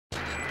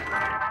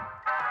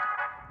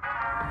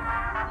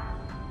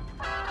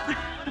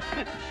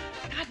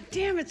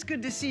Damn, it's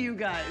good to see you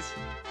guys.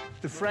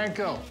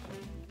 DeFranco,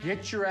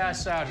 get your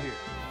ass out here.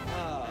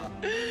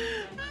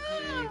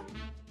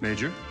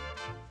 Major?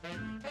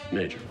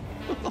 Major.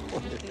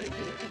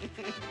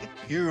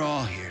 You're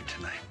all here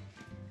tonight.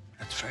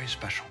 That's very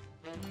special.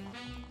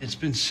 It's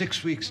been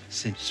 6 weeks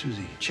since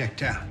Susie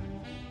checked out.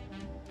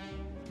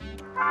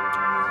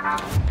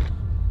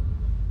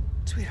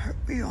 Sweetheart,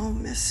 we all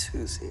miss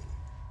Susie.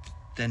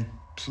 Then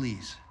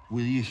please,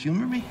 will you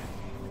humor me?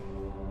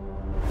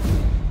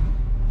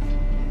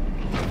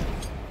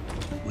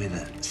 With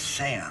a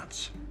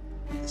séance,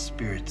 the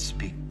spirits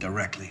speak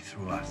directly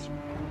through us.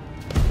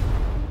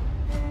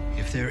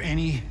 If there are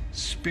any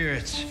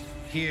spirits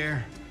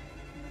here,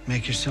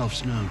 make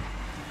yourselves known.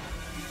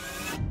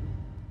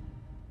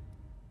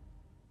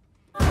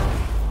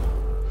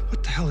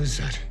 What the hell is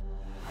that?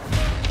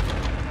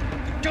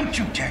 Don't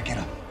you dare get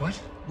up. What?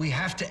 We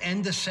have to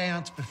end the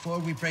séance before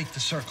we break the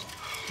circle.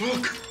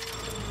 Look!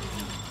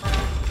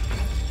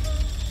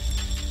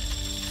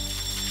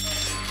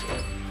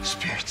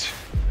 Spirits,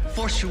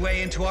 force your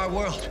way into our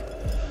world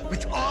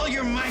with all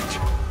your might.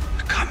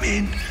 Come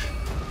in.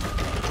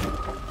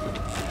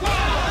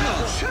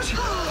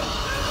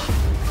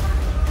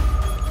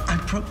 I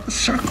broke the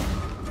circle.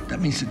 That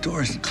means the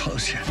door isn't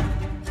closed yet.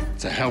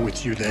 To hell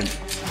with you, then.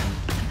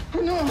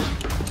 Oh, no!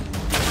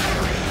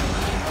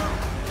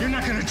 You're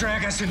not gonna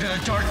drag us into the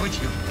dark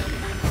with you.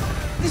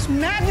 This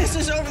madness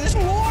is over. This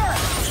war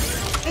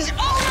is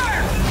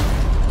over!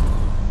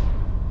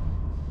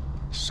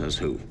 Says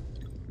who?